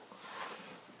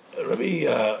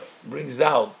 Rabbi brings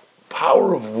out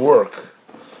power of work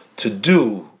to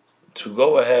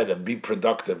go ahead and be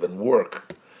productive and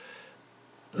work,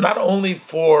 not only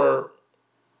for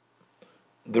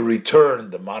the return,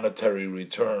 the monetary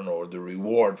return or the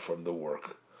reward from the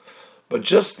work, but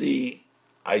just the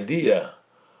idea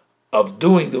of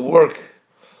doing the work,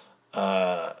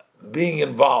 being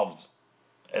involved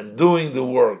and doing the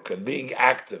work and being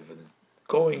active and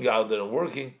going out there and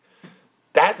working,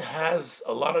 that has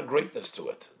a lot of greatness to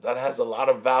it. That has a lot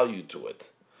of value to it.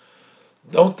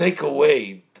 Don't take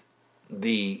away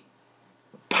the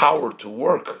power to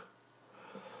work.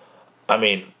 I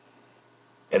mean,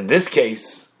 in this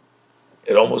case,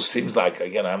 it almost seems like,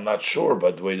 again, I'm not sure,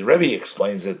 but the way the Rebbe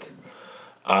explains it,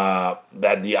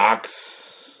 that the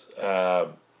ox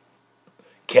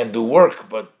can do work,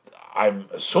 but I'm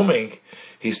assuming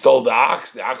he stole the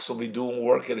ox will be doing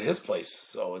work at his place.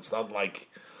 So it's not like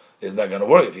it's not going to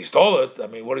work. If he stole it, I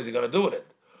mean, what is he going to do with it?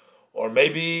 Or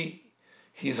maybe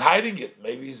he's hiding it.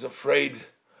 Maybe he's afraid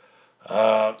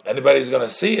anybody's going to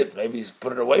see it. Maybe he's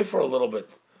put it away for a little bit.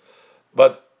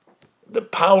 But the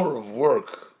power of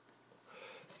work,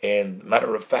 and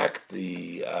matter of fact,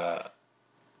 the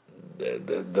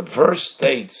verse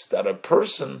states that a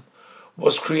person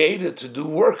was created to do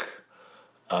work.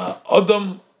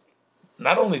 Adam,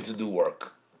 not only to do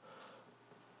work.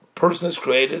 Person is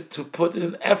created to put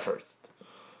in effort,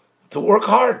 to work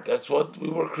hard. That's what we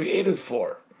were created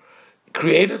for.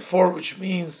 Created for, which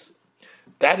means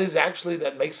that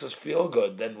makes us feel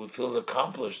good. Then we feel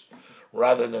accomplished,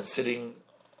 rather than sitting,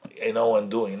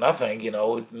 and doing nothing.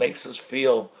 It makes us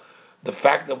feel the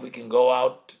fact that we can go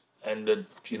out and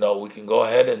we can go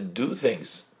ahead and do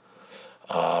things.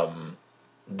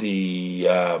 The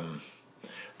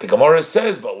The Gemara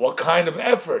says, but what kind of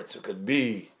efforts? It could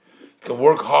be, you can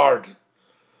work hard,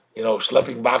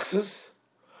 schlepping boxes.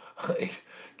 You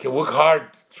can work hard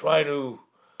trying to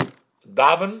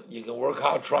daven. You can work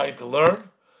hard trying to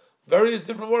learn. Various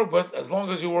different work, but as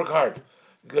long as you work hard,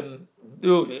 you can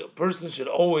do. A person should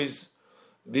always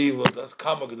be with us.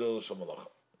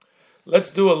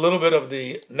 Let's do a little bit of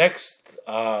the next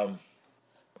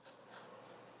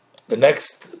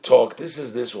talk. This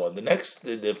is this one. The next,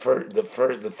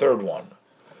 the third one.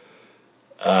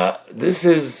 This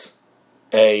is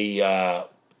the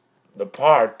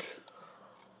part.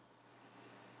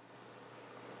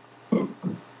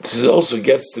 This also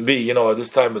gets to be, at this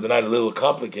time of the night, a little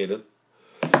complicated.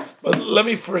 But let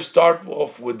me first start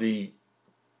off with the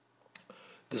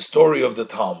story of the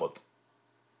Talmud.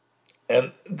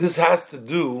 And this has to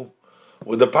do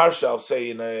with the parsha, I'll say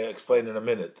explain in a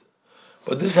minute.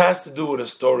 But this has to do with the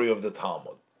story of the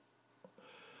Talmud.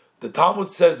 The Talmud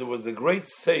says it was the great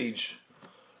sage,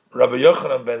 Rabbi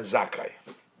Yochanan ben Zakkai.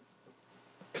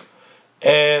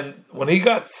 And when he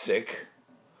got sick,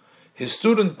 his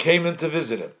student came in to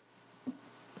visit him.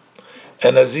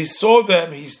 And as he saw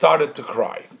them, he started to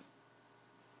cry.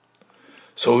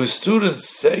 So his students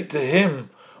say to him,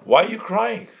 "Why are you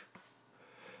crying?"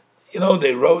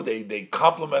 They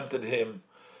complimented him,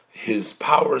 his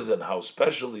powers and how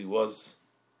special he was.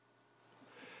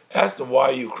 Asked him, "Why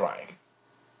are you crying?"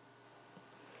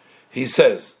 He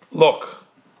says, "Look,"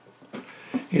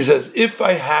 he says, "if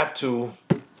I had to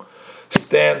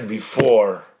stand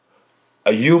before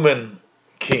a human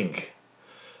king,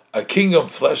 a king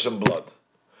of flesh and blood,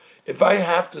 if I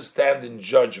have to stand in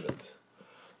judgment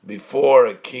before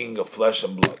a king of flesh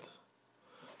and blood,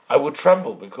 I would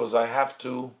tremble because I have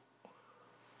to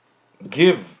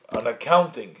give an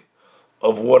accounting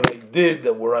of what I did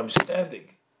and where I'm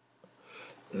standing.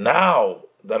 Now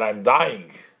that I'm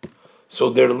dying, so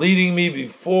they're leading me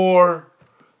before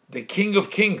the King of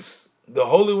Kings, the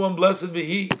Holy One, blessed be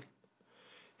He.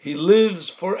 He lives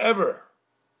forever."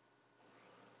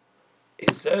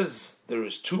 He says there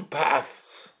is two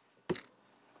paths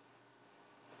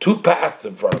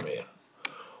in front of me.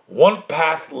 One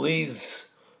path leads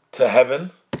to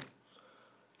heaven,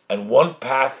 and one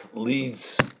path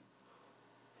leads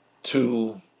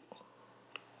to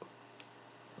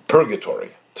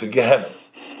purgatory, to Gehenna.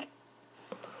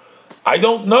 I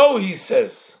don't know, he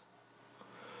says,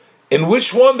 in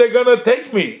which one they're going to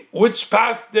take me, which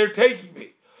path they're taking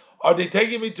me. Are they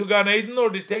taking me to Gan Eden or are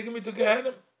they taking me to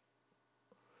Gehenna?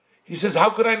 He says, how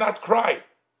could I not cry?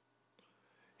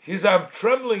 He says, I'm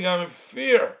trembling, I'm in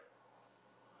fear.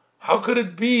 How could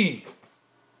it be?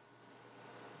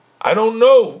 I don't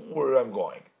know where I'm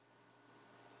going.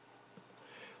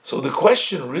 So the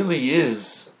question really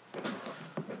is,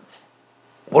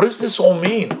 what does this all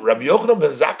mean? Rabbi Yochanan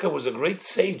ben Zakkai was a great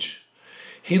sage.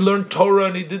 He learned Torah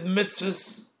and he did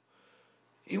mitzvahs.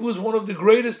 He was one of the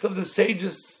greatest of the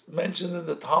sages mentioned in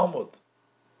the Talmud.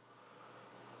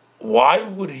 Why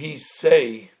would he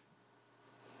say,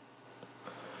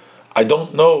 I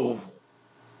don't know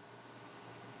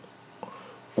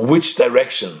which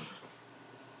direction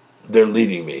they're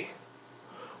leading me?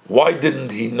 Why didn't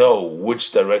he know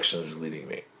which direction is leading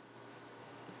me?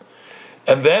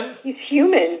 And then he's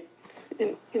human.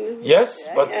 Yes,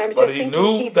 but he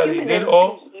knew that he did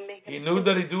all. He knew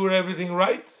that he did everything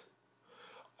right.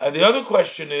 And the other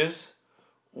question is,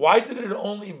 why did it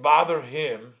only bother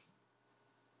him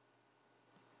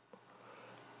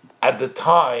at the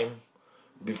time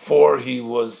before he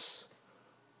was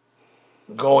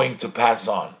going to pass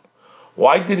on?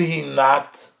 Why did he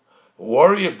not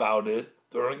worry about it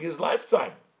during his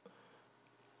lifetime?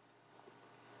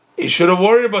 He should have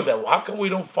worried about that. How come we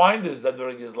don't find this, that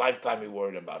during his lifetime he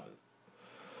worried about it?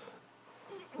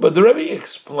 But the Rebbe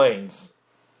explains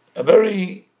a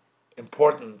very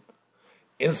important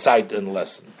insight and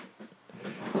lesson.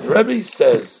 The Rebbe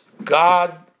says,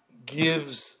 God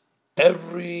gives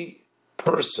every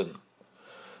person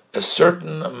a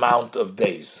certain amount of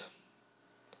days.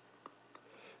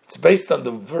 It's based on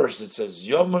the verse. It says,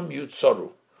 Yomim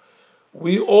Yutzoru.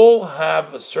 We all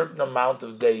have a certain amount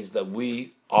of days that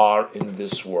we are in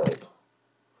this world.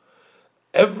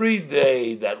 Every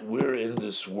day that we're in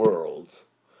this world,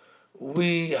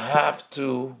 we have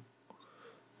to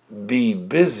be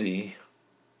busy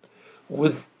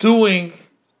with doing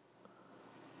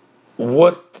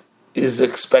what is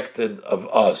expected of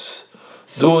us,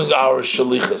 doing our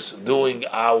shalichus, doing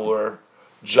our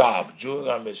job, doing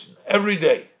our mission every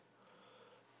day.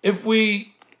 If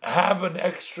we have an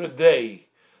extra day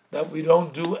that we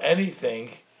don't do anything,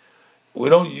 we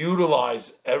don't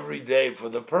utilize every day for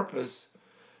the purpose,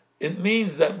 it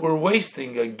means that we're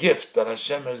wasting a gift that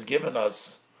Hashem has given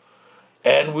us,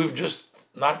 and we've just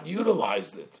not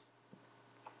utilized it.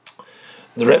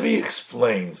 The Rebbe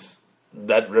explains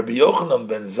that Rabbi Yochanan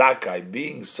ben Zakkai,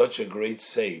 being such a great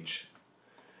sage,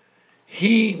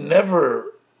 he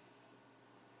never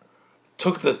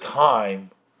took the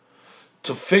time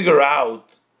to figure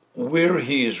out where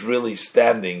he is really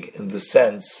standing, in the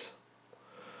sense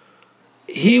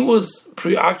he was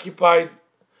preoccupied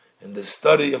in the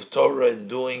study of Torah and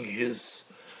doing his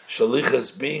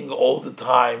shalichas, being all the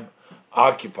time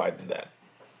occupied in that.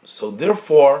 So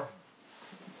therefore,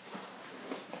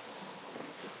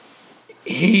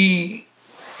 he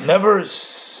never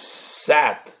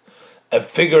sat and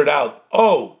figured out,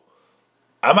 oh,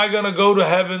 am I going to go to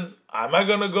heaven? Am I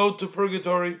going to go to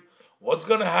purgatory? What's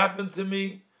going to happen to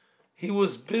me? He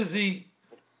was busy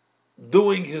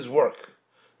doing his work,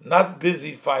 not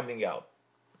busy finding out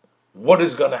what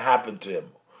is going to happen to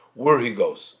him, where he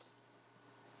goes.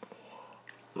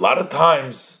 A lot of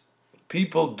times,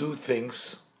 people do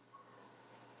things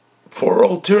for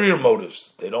ulterior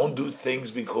motives. They don't do things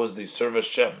because they serve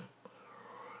Hashem.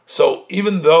 So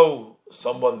even though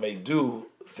someone may do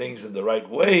things in the right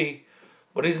way,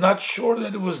 but he's not sure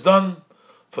that it was done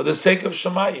for the sake of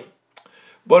Shemayim.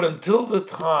 But until the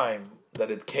time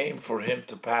that it came for him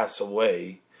to pass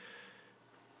away,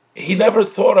 he never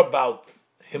thought about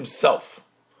himself.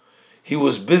 He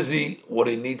was busy what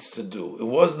he needs to do. It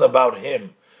wasn't about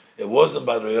him. It wasn't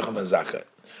about Rabbi Yochanan ben Zakkai.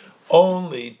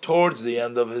 Only towards the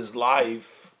end of his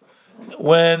life,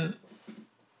 when,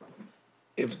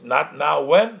 if not now,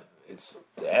 when? It's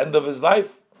the end of his life.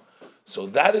 So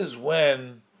that is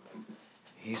when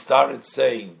he started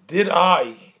saying, did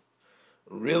I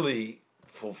really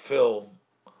fulfill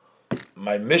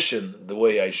my mission the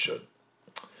way I should?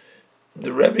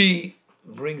 The Rebbe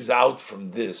brings out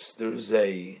from this,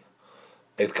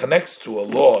 it connects to a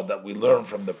law that we learn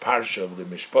from the Parsha of the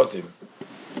Mishpatim,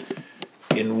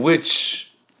 in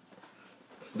which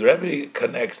the Rebbe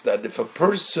connects that if a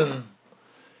person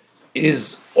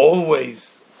is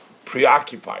always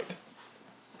preoccupied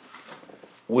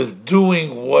with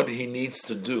doing what he needs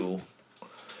to do,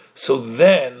 so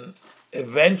then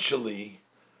eventually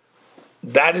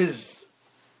that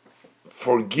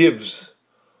forgives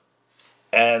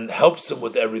and helps him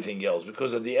with everything else.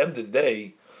 Because at the end of the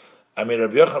day, Rabbi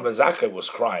Yochanan ben Zakkai was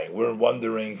crying.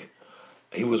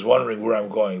 He was wondering where I'm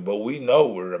going, but we know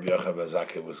where Rabbi Yochanan ben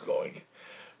Zakkai was going.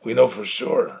 We know for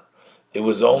sure. It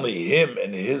was only him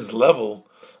and his level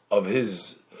of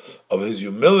his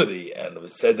humility, and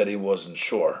it said that he wasn't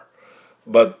sure.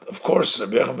 But of course,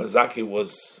 Rabbi Yochanan ben Zakkai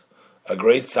was a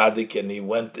great tzaddik, and he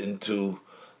went into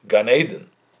Gan Eden.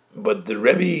 But the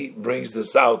Rebbe brings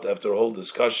this out after a whole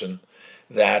discussion,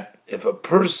 that if a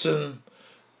person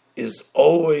is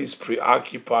always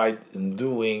preoccupied in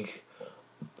doing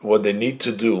what they need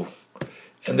to do,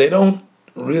 and they don't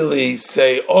really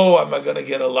say, oh, am I going to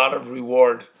get a lot of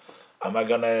reward? Am I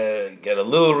going to get a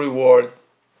little reward?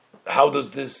 How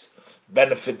does this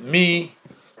benefit me?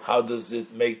 How does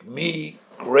it make me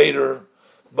greater?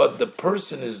 But the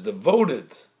person is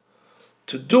devoted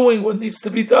to doing what needs to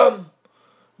be done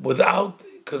without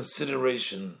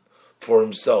consideration for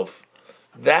himself.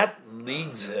 That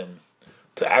leads him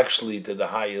to the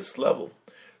highest level.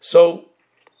 So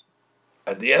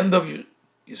at the end of you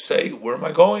say, where am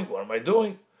I going? What am I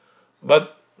doing?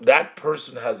 But that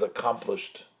person has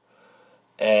accomplished.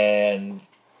 And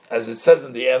as it says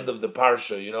in the end of the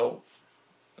Parsha,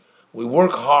 we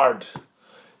work hard.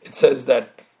 It says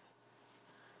that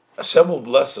Hashem will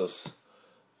bless us,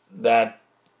 that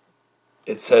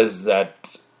it says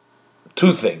that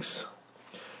two things.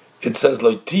 It says,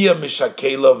 Loitia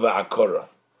mishakela va'akora.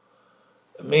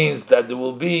 It means that there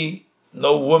will be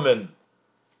no woman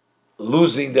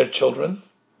losing their children.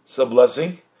 It's a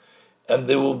blessing. And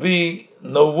there will be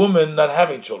no woman not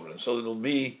having children. So it will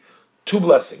be two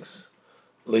blessings.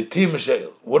 Loitia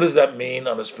mishakela. What does that mean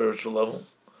on a spiritual level?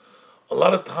 A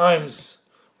lot of times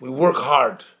we work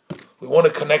hard. We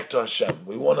want to connect to Hashem.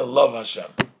 We want to love Hashem.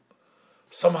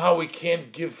 Somehow we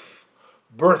can't give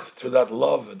birth to that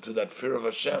love and to that fear of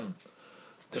Hashem.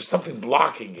 There's something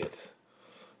blocking it.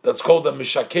 That's called a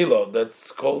mishakela.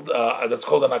 That's called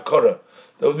an akora.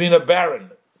 That would mean a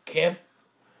barren can't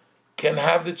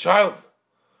have the child,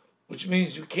 which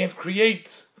means you can't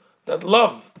create that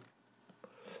love.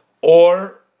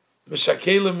 Or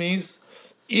mishakela means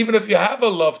even if you have a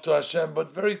love to Hashem,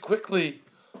 but very quickly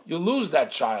you lose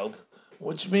that child,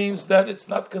 which means that it's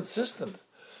not consistent.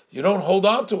 You don't hold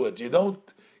on to it. You don't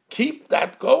keep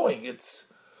that going.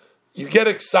 You get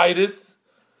excited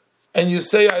and you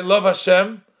say, I love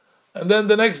Hashem, and then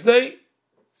the next day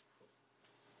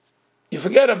you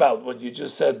forget about what you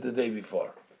just said the day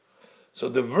before. So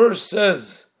the verse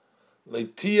says,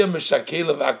 "Leitia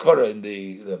meshakela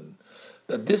v'akora,"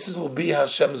 that this will be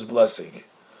Hashem's blessing.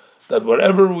 That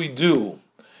whatever we do,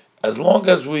 as long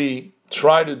as we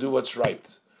try to do what's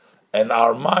right, and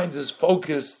our mind is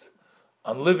focused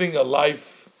on living a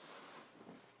life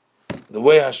the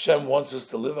way Hashem wants us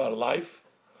to live our life,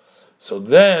 so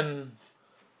then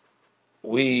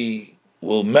we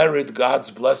will merit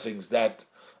God's blessings, that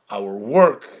our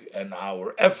work and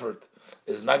our effort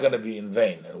is not going to be in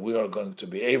vain, and we are going to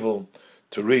be able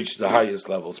to reach the highest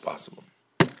levels possible.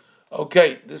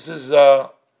 Okay, this is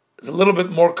it's a little bit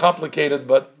more complicated,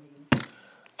 but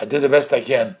I did the best I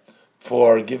can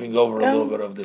for giving over a little bit of this.